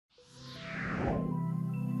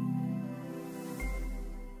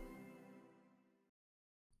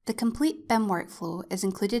The complete BIM workflow is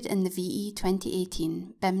included in the VE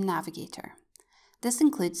 2018 BIM Navigator. This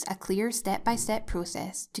includes a clear step-by-step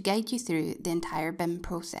process to guide you through the entire BIM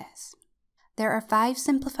process. There are 5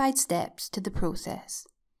 simplified steps to the process.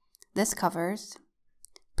 This covers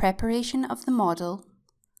preparation of the model,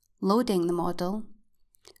 loading the model,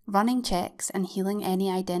 running checks and healing any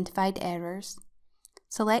identified errors,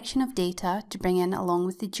 selection of data to bring in along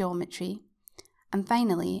with the geometry, and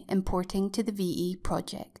finally importing to the VE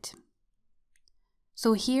project.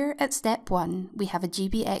 So here at step 1 we have a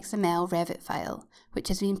GBXML Revit file which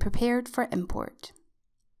has been prepared for import.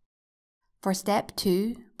 For step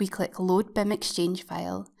 2 we click Load BIM Exchange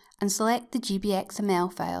File and select the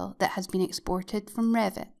GBXML file that has been exported from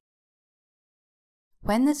Revit.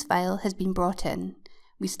 When this file has been brought in,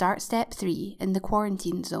 we start step 3 in the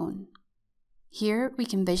quarantine zone. Here we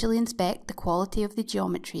can visually inspect the quality of the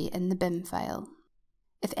geometry in the BIM file.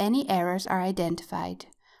 If any errors are identified,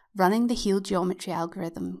 running the Heal Geometry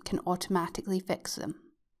algorithm can automatically fix them.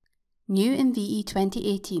 New in VE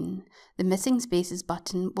 2018, the Missing Spaces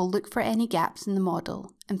button will look for any gaps in the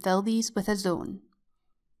model and fill these with a zone.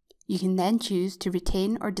 You can then choose to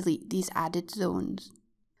retain or delete these added zones.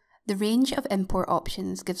 The range of import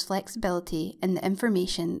options gives flexibility in the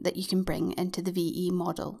information that you can bring into the VE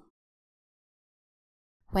model.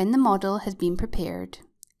 When the model has been prepared,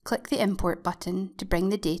 click the Import button to bring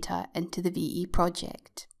the data into the VE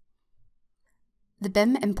project. The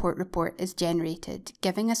BIM import report is generated,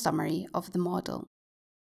 giving a summary of the model.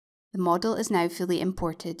 The model is now fully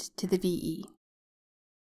imported to the VE.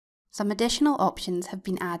 Some additional options have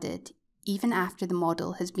been added even after the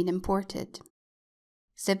model has been imported.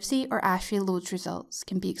 SIBC or ASHRAE loads results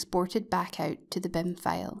can be exported back out to the BIM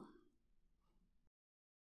file.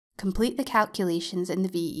 Complete the calculations in the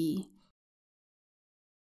VE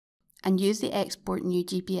and use the Export New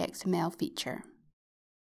GBXML feature.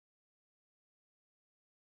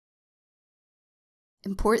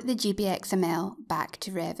 Import the GBXML back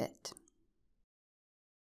to Revit.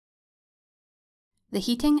 The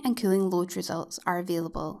heating and cooling load results are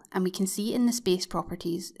available, and we can see in the space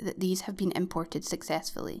properties that these have been imported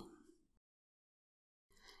successfully.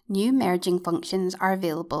 New merging functions are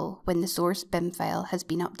available when the source BIM file has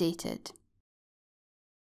been updated.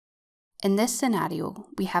 In this scenario,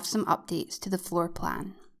 we have some updates to the floor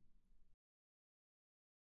plan.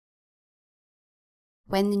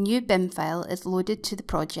 When the new BIM file is loaded to the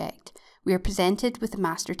project, we are presented with the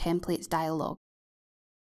Master Templates dialog.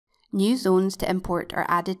 New zones to import are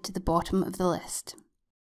added to the bottom of the list.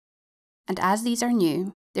 And as these are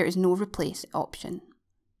new, there is no Replace option.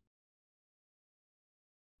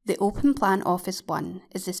 The Open Plan Office 1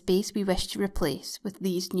 is the space we wish to replace with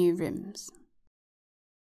these new rooms.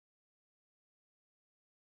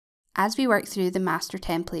 As we work through the Master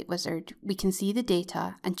Template wizard, we can see the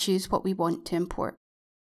data and choose what we want to import.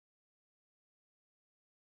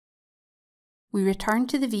 We return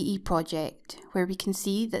to the VE project, where we can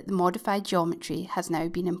see that the modified geometry has now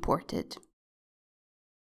been imported.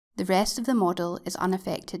 The rest of the model is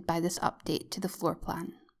unaffected by this update to the floor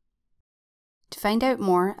plan. To find out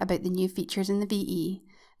more about the new features in the VE,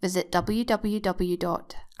 visit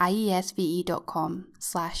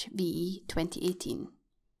www.iesve.com/VE2018.